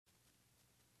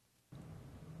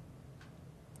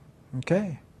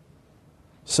Okay.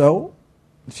 So,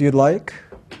 if you'd like,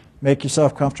 make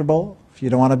yourself comfortable. If you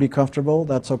don't want to be comfortable,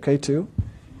 that's okay too.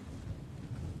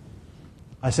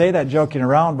 I say that joking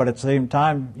around, but at the same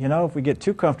time, if we get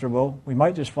too comfortable, we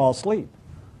might just fall asleep.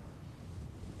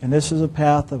 And this is a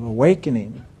path of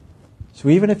awakening. So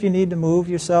even if you need to move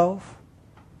yourself,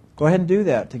 go ahead and do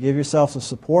that to give yourself the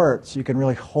support so you can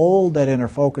really hold that inner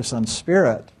focus on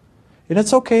spirit. And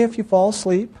it's okay if you fall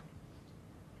asleep,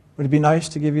 but it'd be nice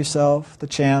to give yourself the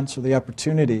chance or the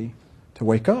opportunity to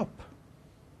wake up.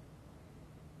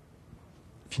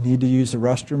 If you need to use the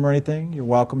restroom or anything, you're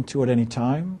welcome to at any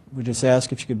time. We just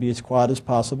ask if you could be as quiet as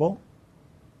possible.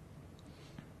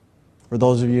 For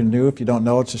those of you new, if you don't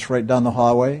know, it's just right down the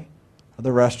hallway are the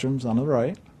restrooms on the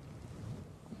right.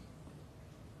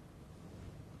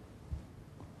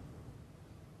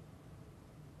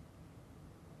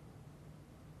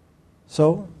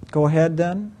 So go ahead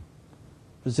then,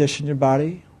 position your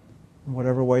body in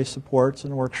whatever way supports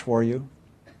and works for you.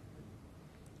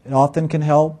 It often can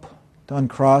help to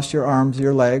uncross your arms or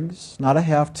your legs, not a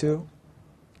have to.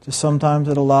 Just sometimes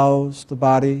it allows the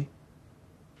body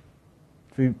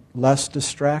to be less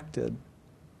distracted.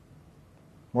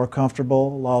 More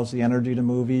comfortable, allows the energy to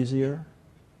move easier.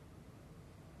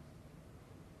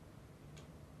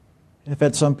 If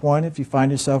at some point, if you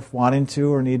find yourself wanting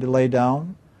to or need to lay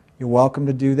down, you're welcome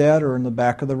to do that, or in the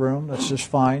back of the room. That's just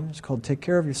fine. It's called take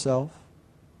care of yourself.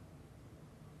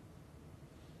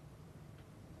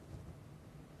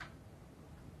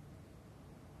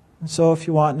 And so if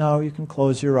you want now, you can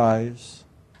close your eyes.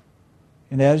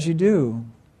 And as you do,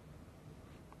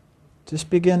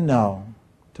 just begin now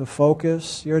to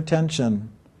focus your attention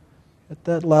at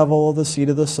that level of the seat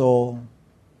of the soul,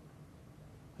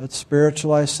 that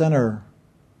spiritualized center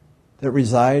that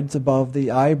resides above the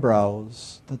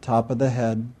eyebrows, the top of the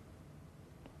head,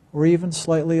 or even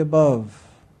slightly above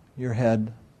your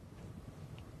head.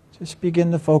 Just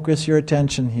begin to focus your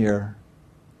attention here.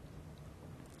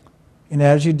 And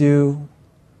as you do,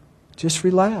 just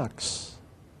relax.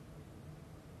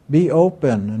 Be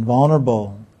open and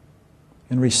vulnerable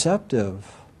and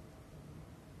receptive.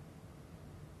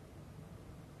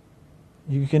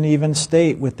 You can even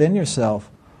state within yourself,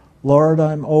 Lord,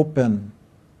 I'm open.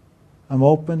 I'm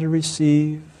open to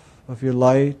receive of your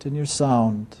light and your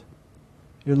sound,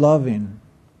 your loving,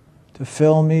 to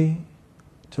fill me,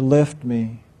 to lift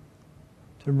me,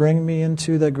 to bring me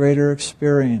into the greater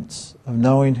experience of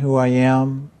knowing who I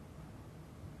am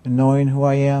and knowing who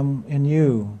I am in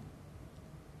you.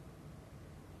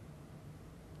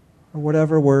 Or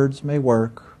whatever words may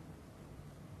work.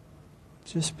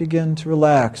 Just begin to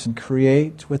relax and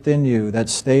create within you that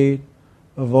state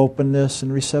of openness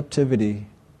and receptivity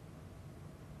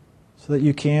so that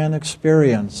you can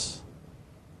experience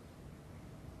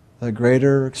the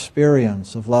greater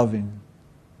experience of loving.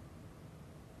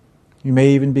 You may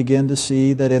even begin to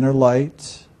see that inner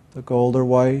light, the gold or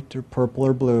white or purple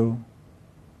or blue.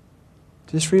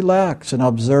 Just relax and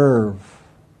observe.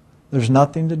 There's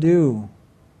nothing to do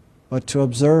but to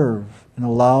observe and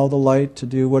allow the light to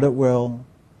do what it will.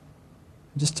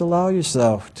 Just allow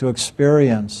yourself to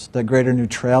experience that greater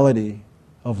neutrality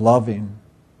of loving.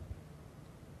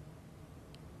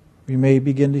 You may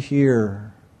begin to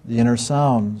hear the inner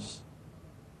sounds.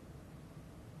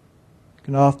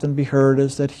 Can often be heard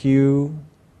as that hue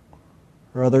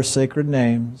or other sacred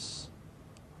names,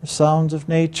 or sounds of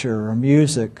nature or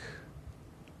music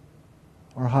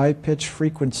or high-pitched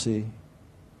frequency.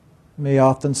 It may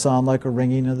often sound like a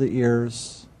ringing of the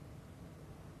ears,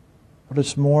 but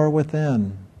it's more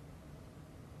within.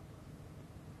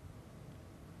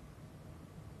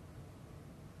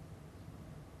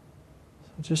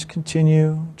 So just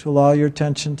continue to allow your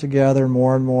attention to gather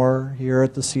more and more here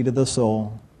at the seat of the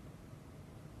soul.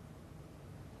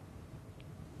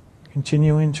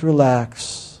 Continuing to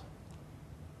relax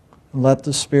and let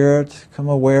the spirit come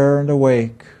aware and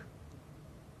awake.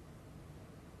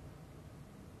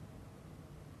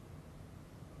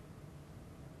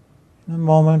 In a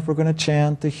moment, we're going to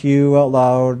chant the hue out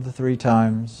loud 3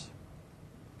 times.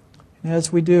 And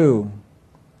as we do,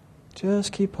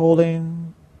 just keep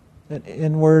holding that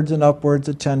inwards and upwards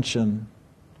attention,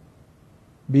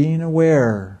 being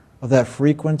aware of that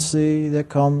frequency that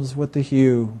comes with the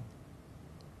hue,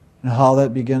 and how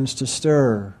that begins to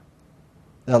stir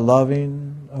that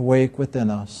loving awake within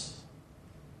us.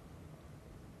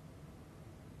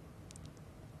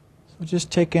 So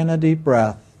just take in a deep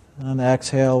breath, and on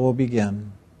exhale we'll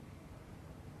begin.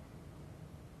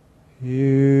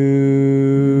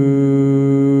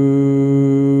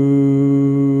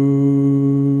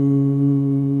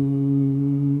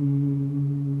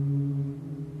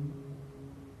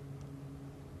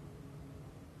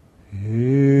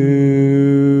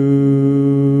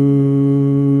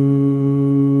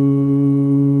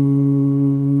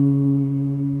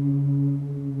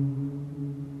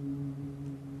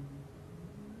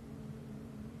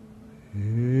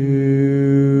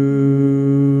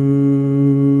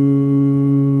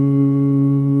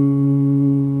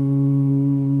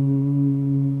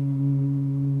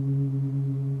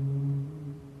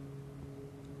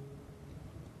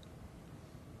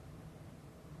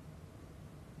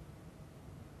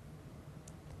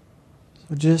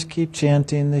 But just keep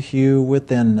chanting the hue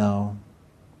within now.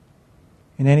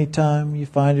 And any time you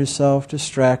find yourself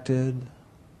distracted,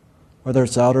 whether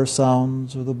it's outer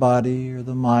sounds or the body or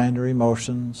the mind or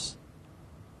emotions,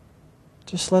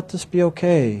 just let this be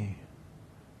okay.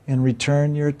 And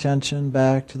return your attention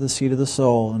back to the seat of the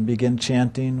soul and begin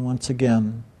chanting once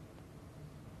again.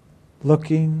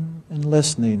 Looking and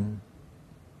listening,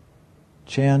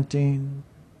 chanting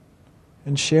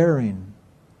and sharing.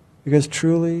 Because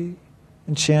truly,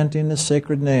 in chanting the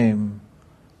sacred name,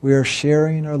 we are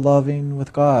sharing our loving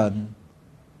with God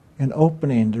and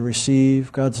opening to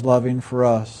receive God's loving for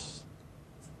us.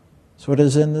 So it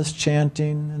is in this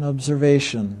chanting and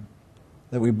observation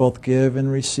that we both give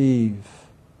and receive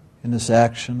in this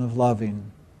action of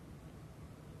loving.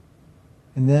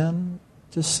 And then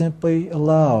just simply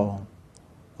allow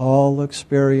all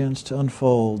experience to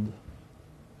unfold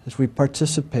as we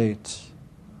participate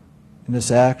in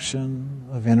this action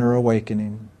of inner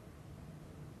awakening.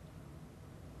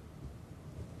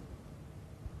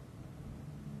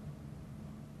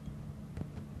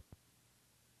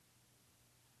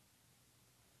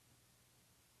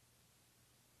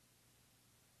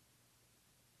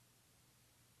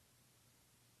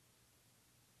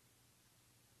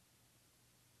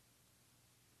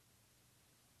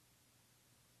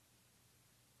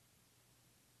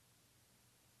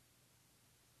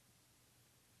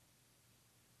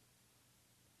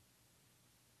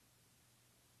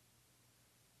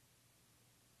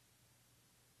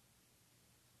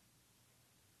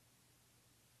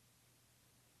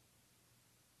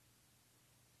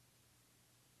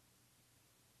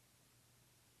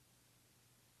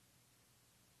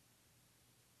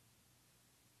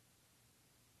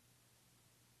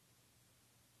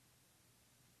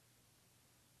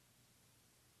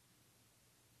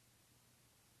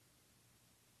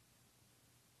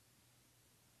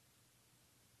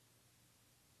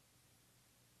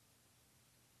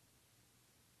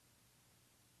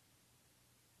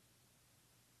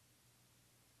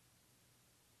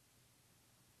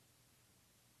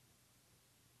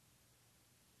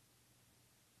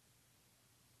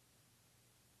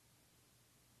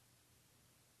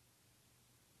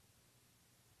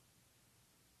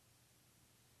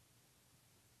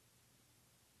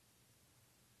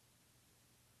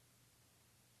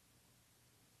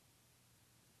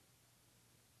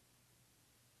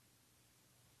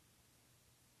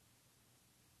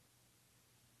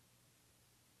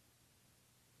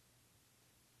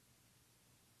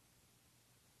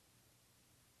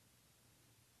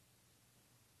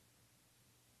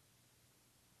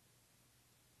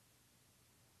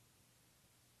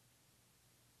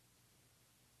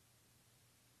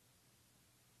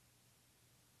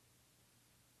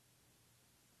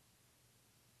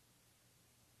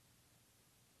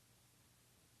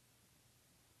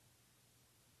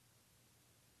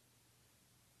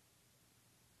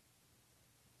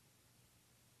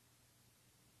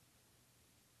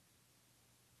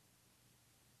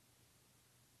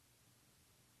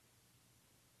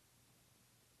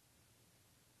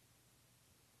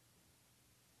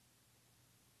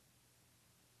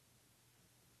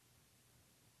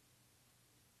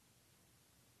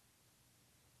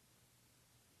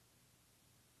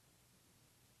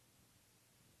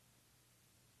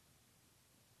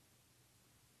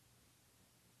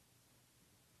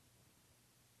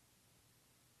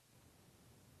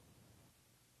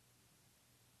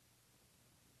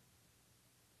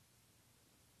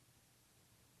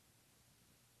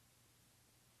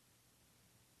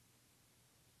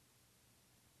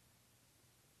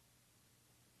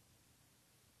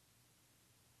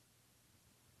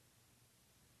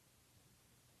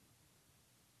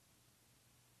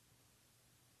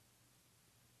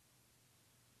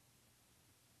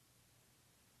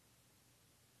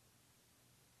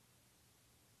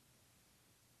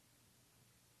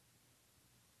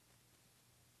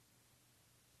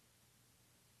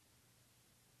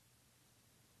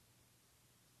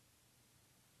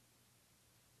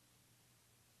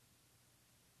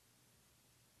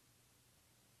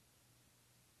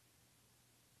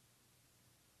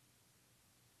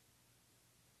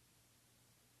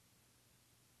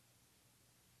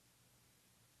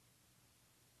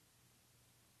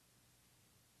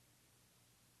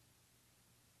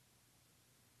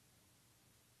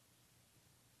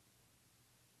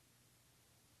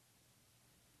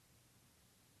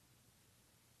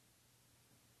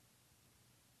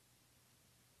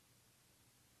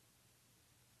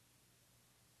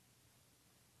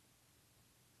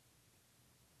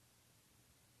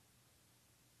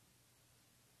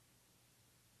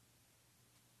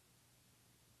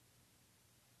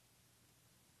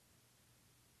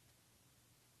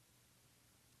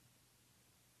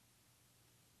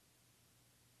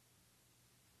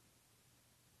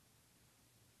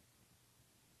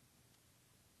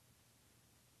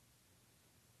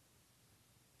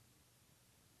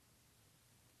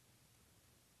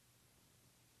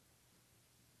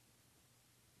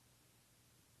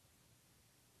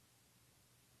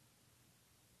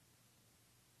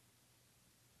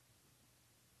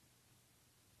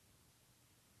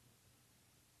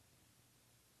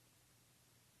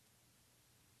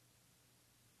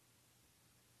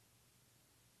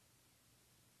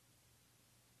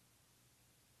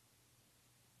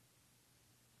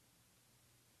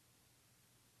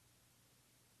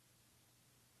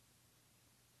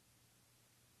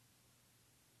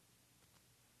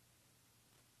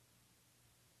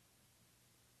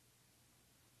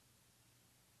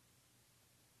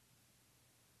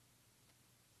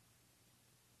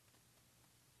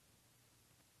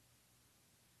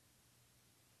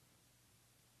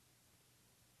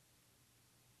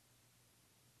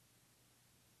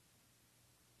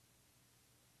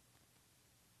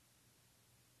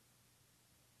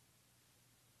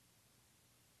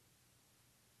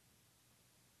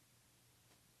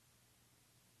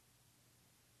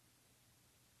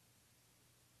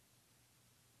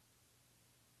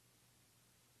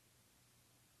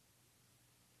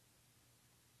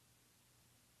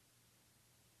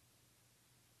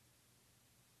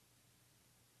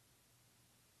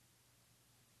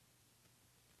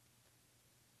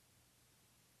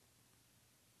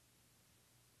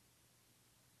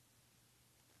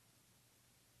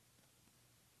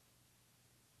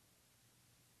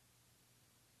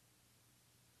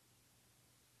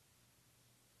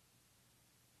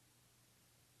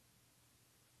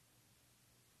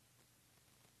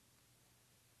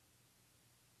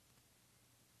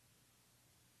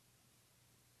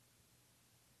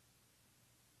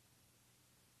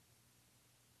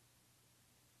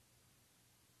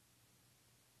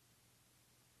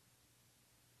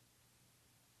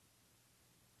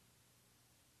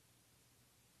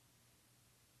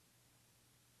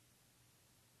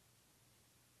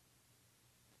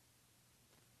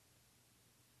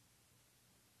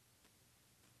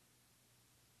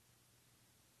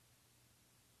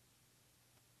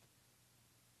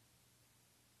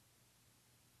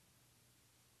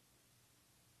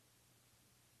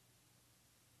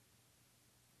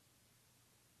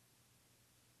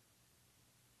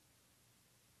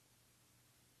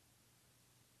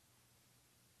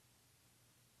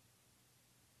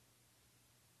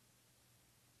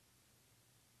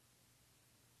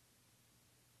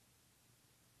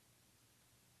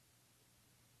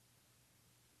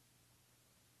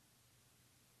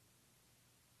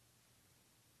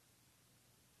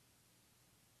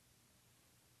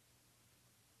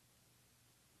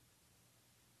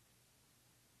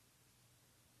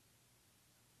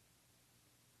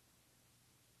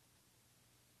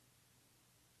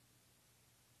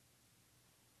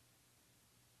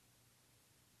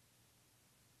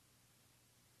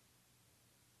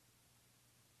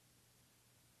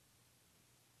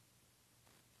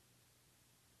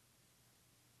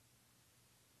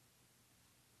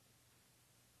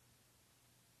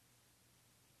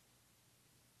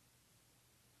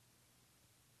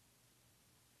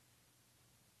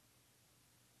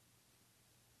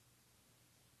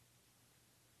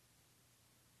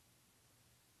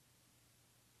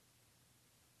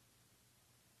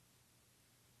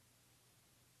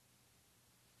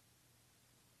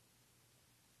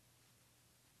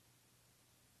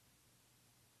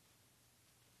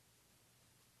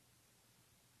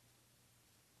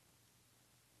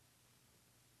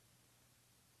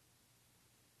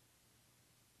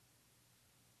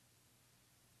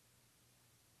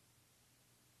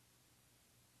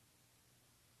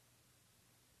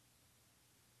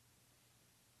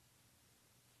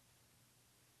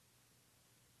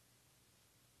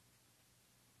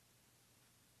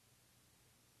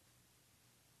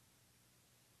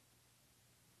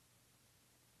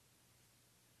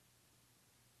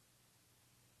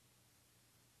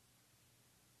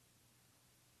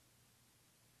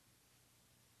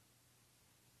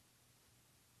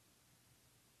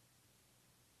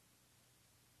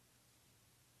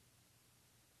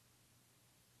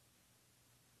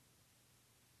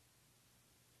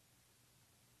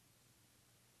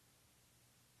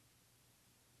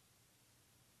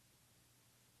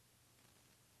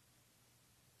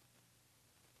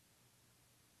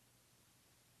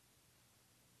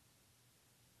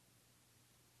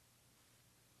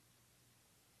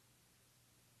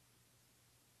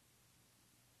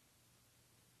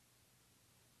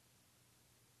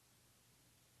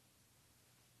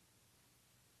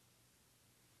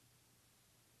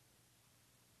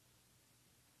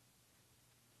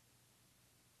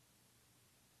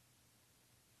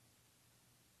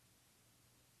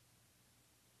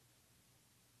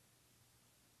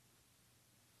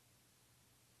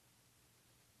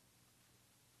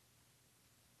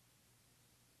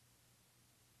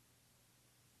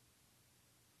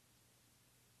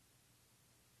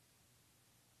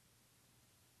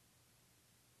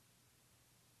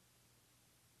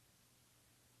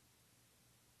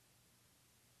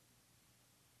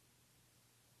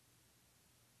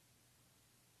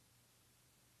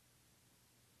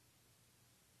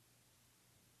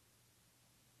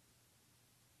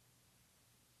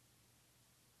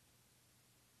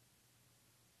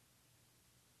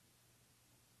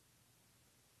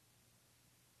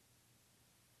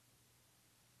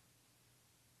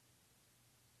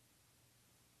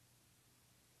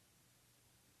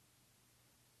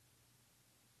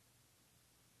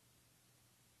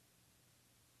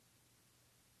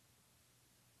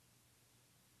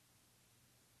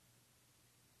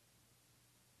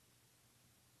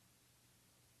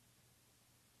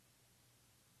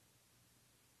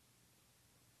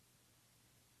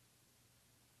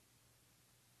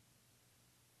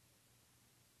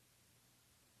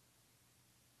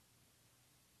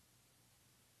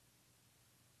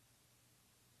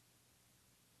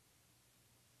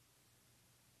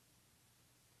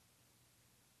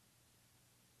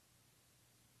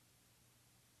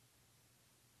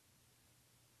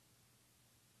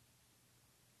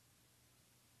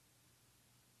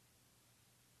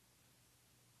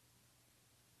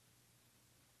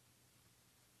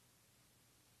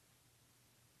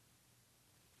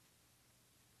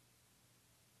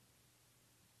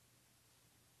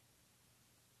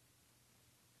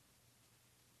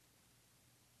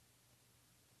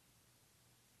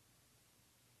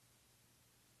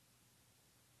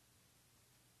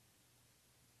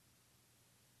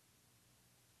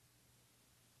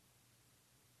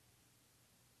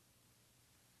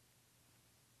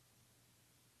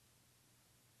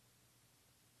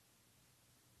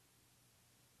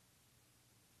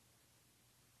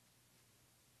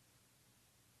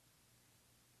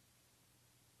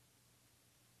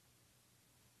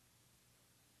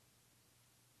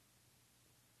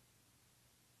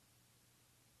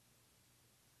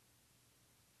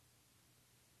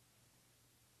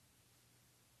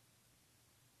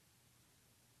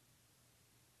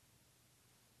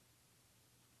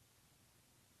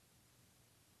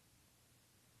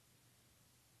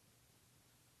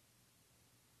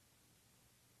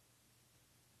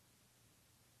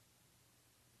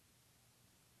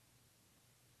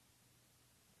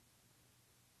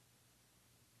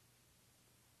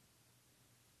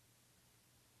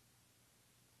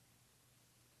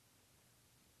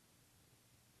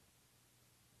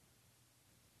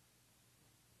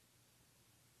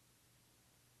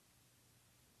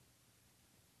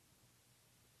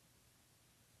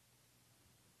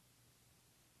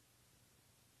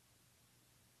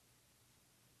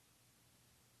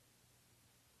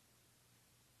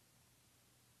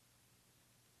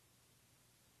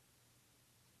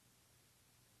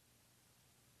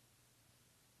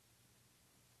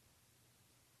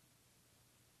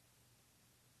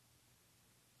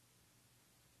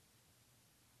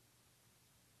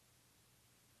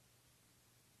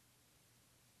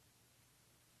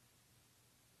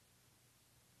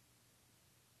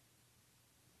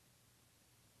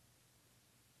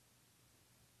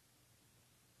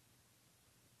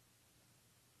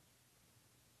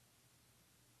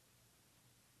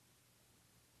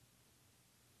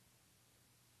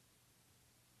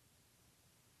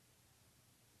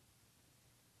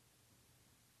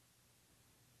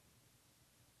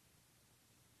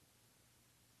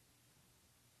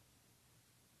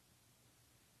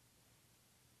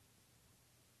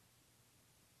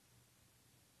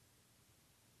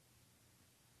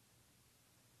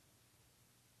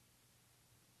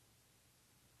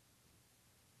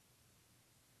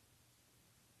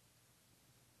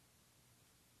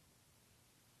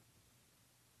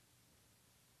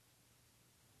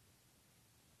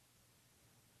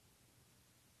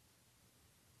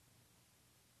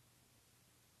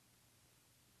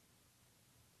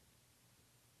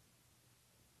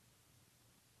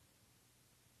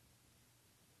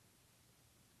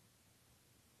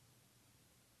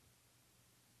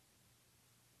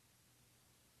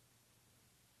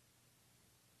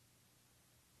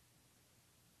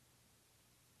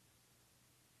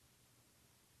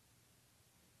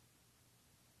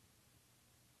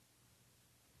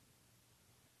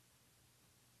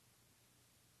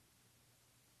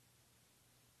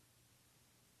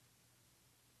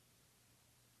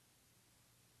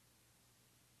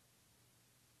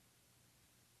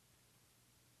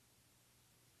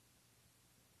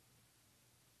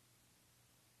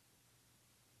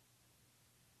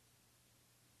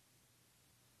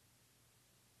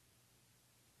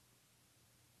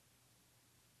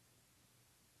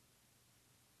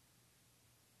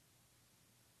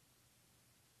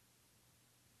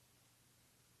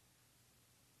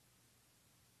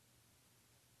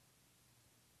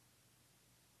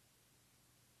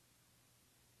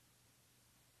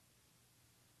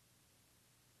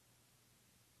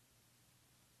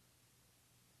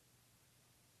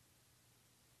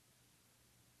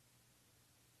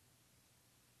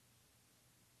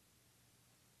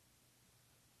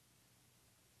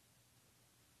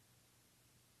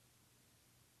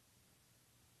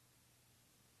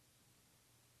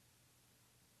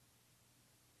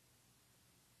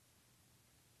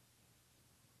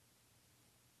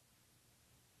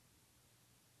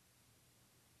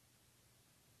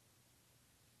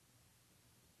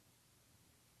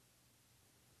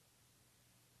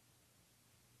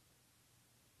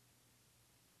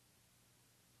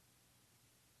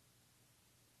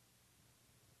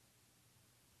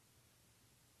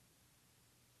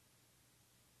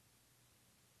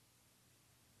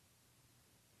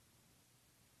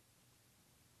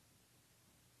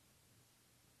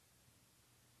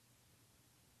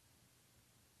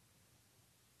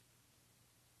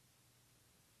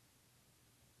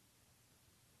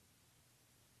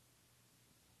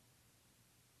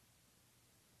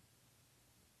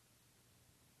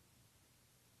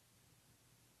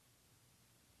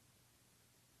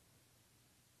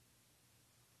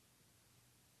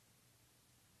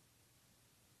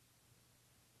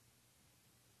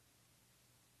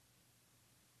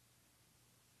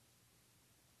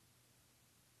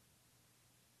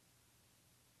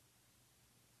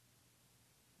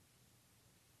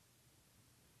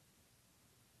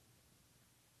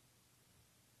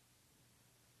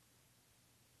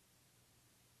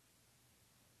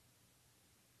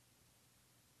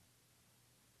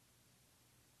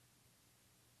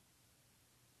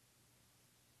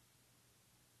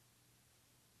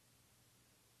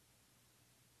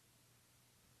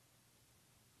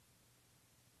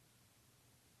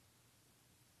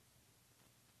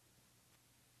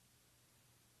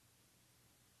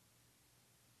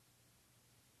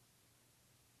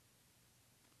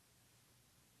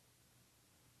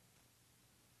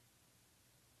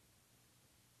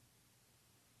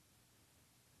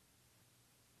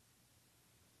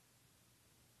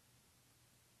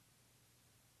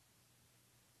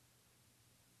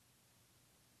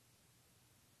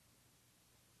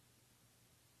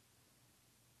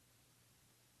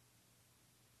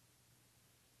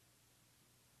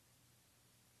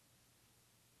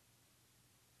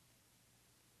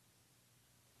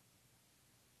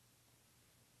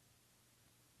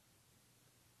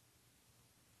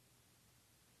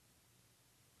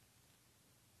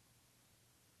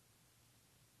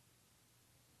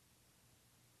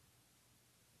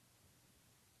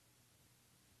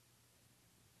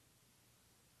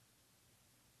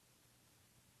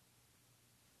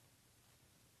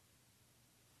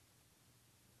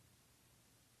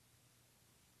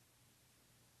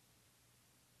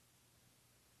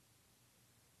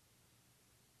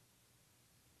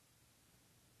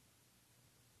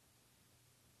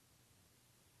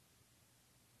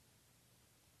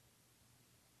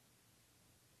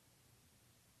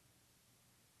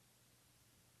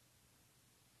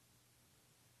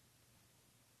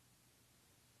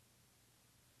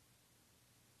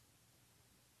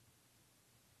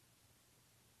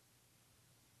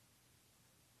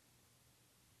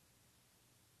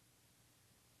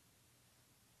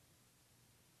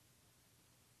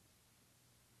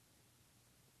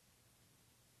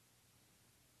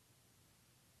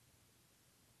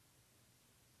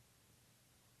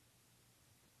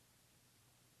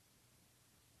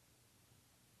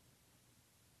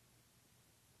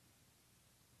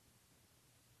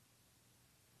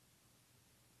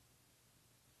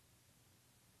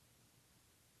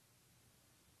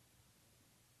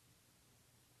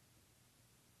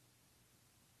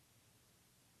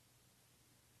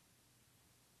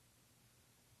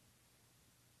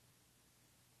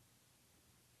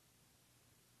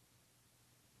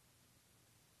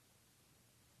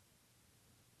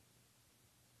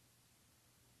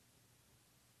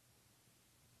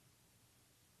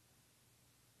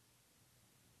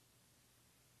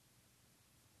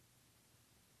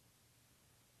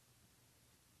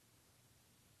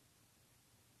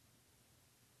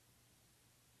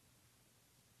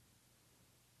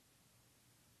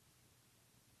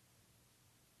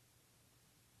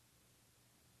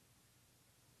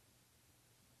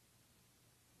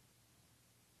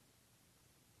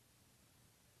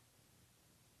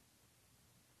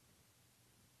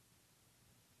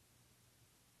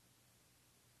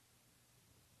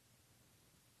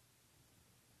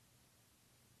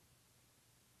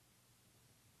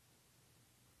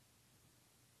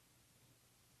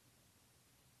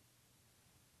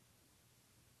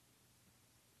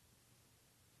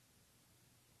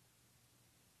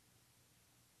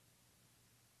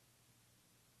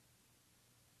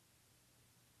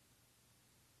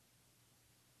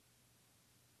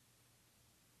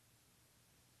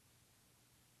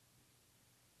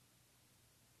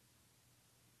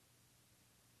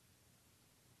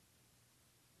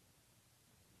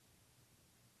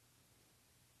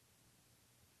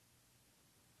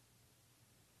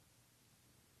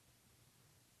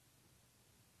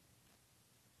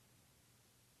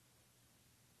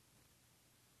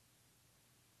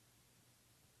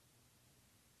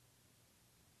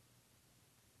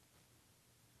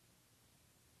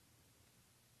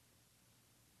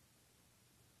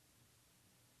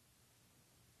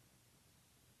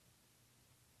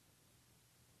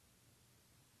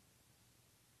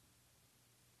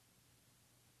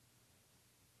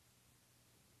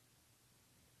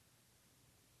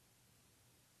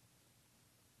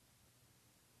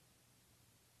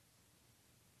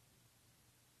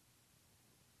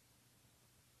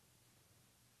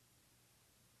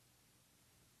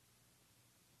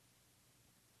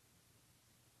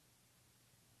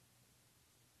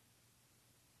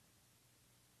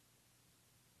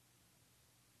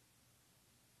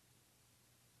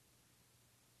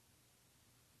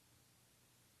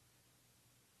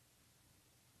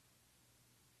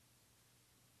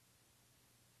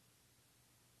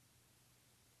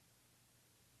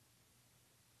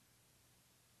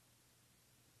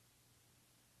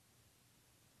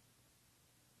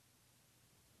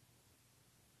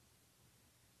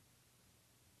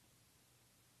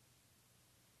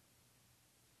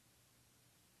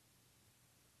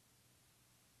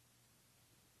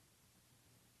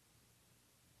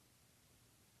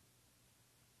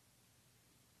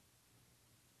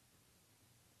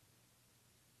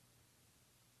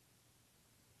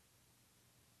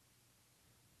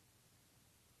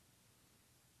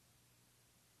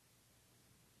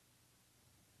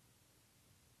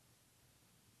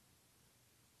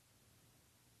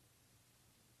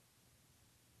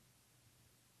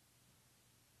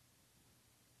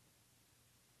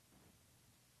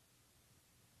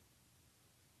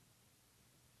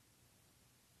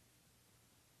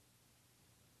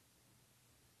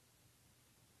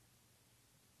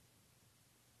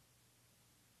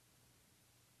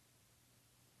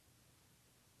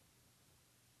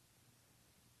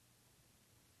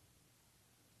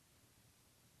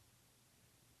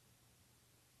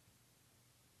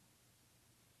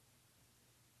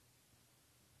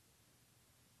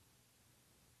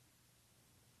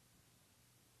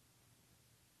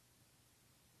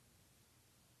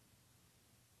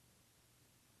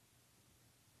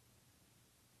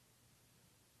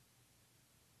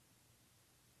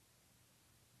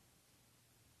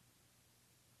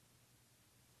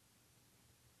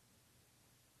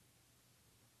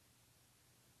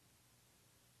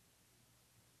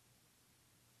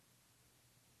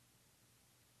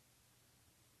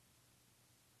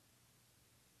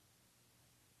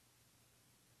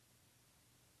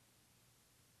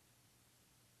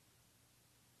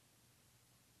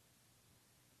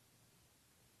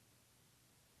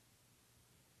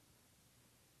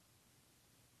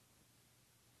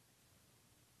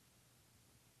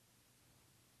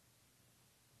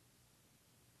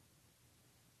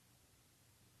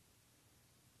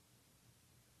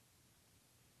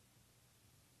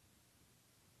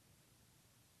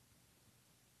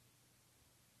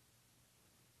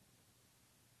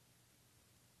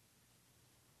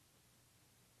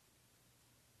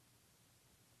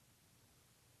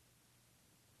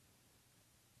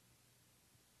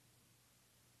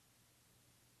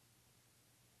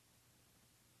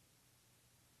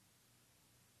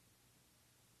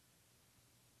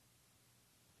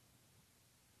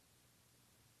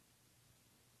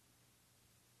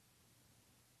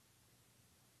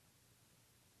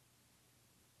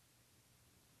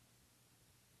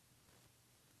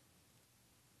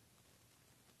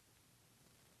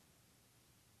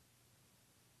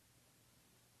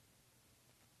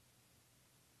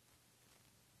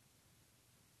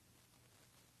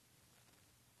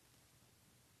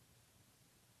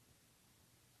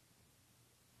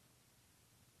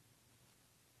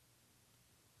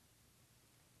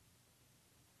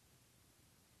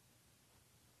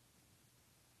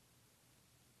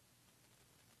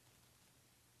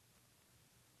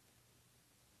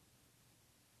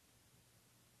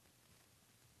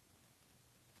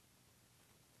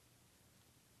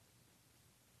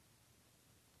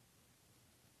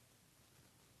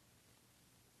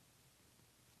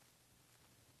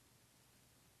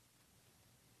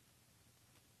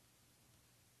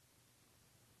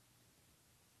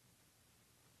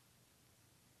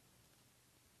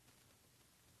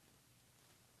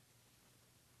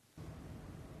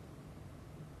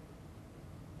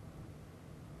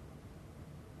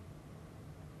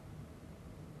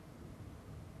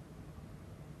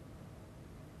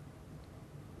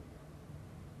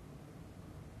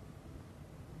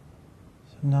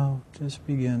 Now just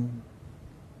begin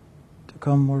to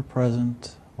come more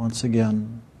present once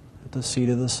again at the seat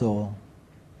of the soul.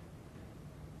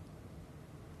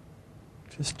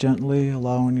 Just gently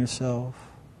allowing yourself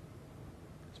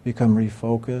to become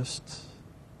refocused,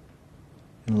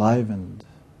 enlivened,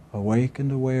 awake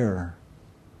and aware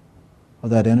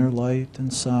of that inner light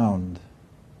and sound.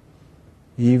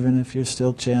 Even if you're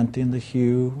still chanting the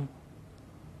hue,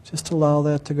 just allow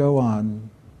that to go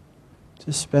on.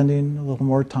 Just spending a little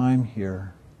more time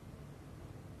here,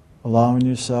 allowing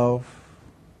yourself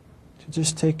to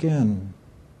just take in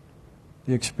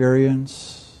the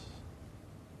experience,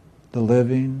 the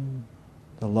living,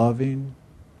 the loving,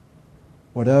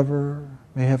 whatever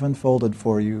may have unfolded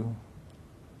for you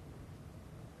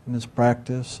in this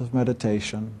practice of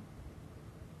meditation.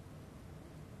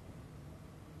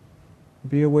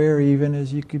 Be aware even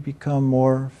as you could become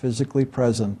more physically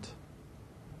present,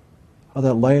 how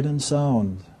that light and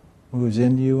sound moves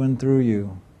in you and through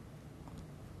you.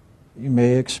 You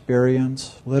may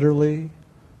experience literally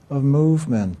a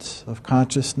movement of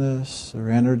consciousness or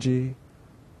energy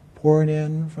pouring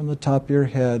in from the top of your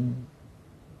head,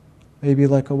 maybe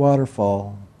like a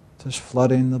waterfall, just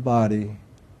flooding the body.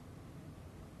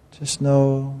 Just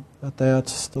know that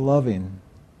that's the loving,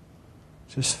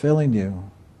 just filling you,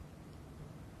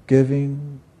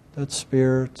 giving that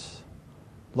spirit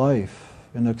life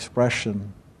and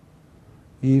expression,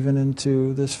 even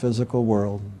into this physical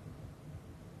world.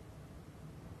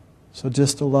 So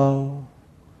just allow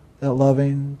that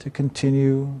loving to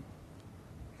continue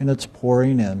in its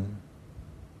pouring in.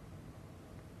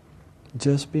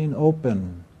 Just being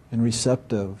open and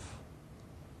receptive,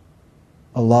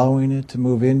 allowing it to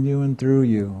move in you and through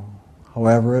you,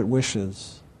 however it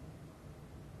wishes.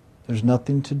 There's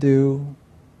nothing to do,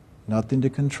 nothing to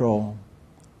control.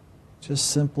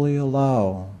 Just simply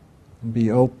allow and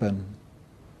be open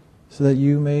so that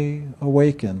you may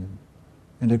awaken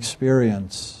and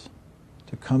experience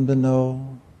to come to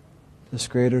know this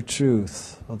greater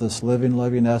truth of this living,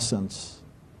 loving essence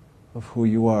of who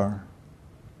you are.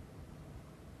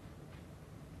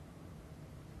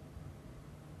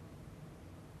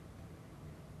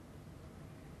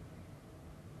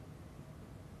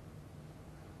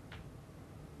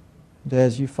 And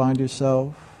as you find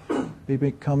yourself be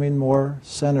becoming more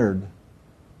centered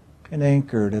and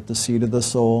anchored at the seat of the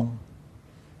soul,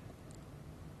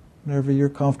 whenever you're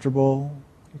comfortable,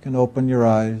 you can open your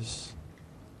eyes.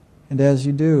 And as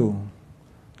you do,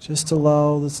 just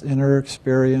allow this inner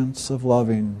experience of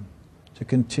loving to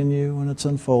continue in its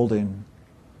unfolding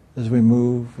as we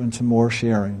move into more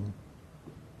sharing.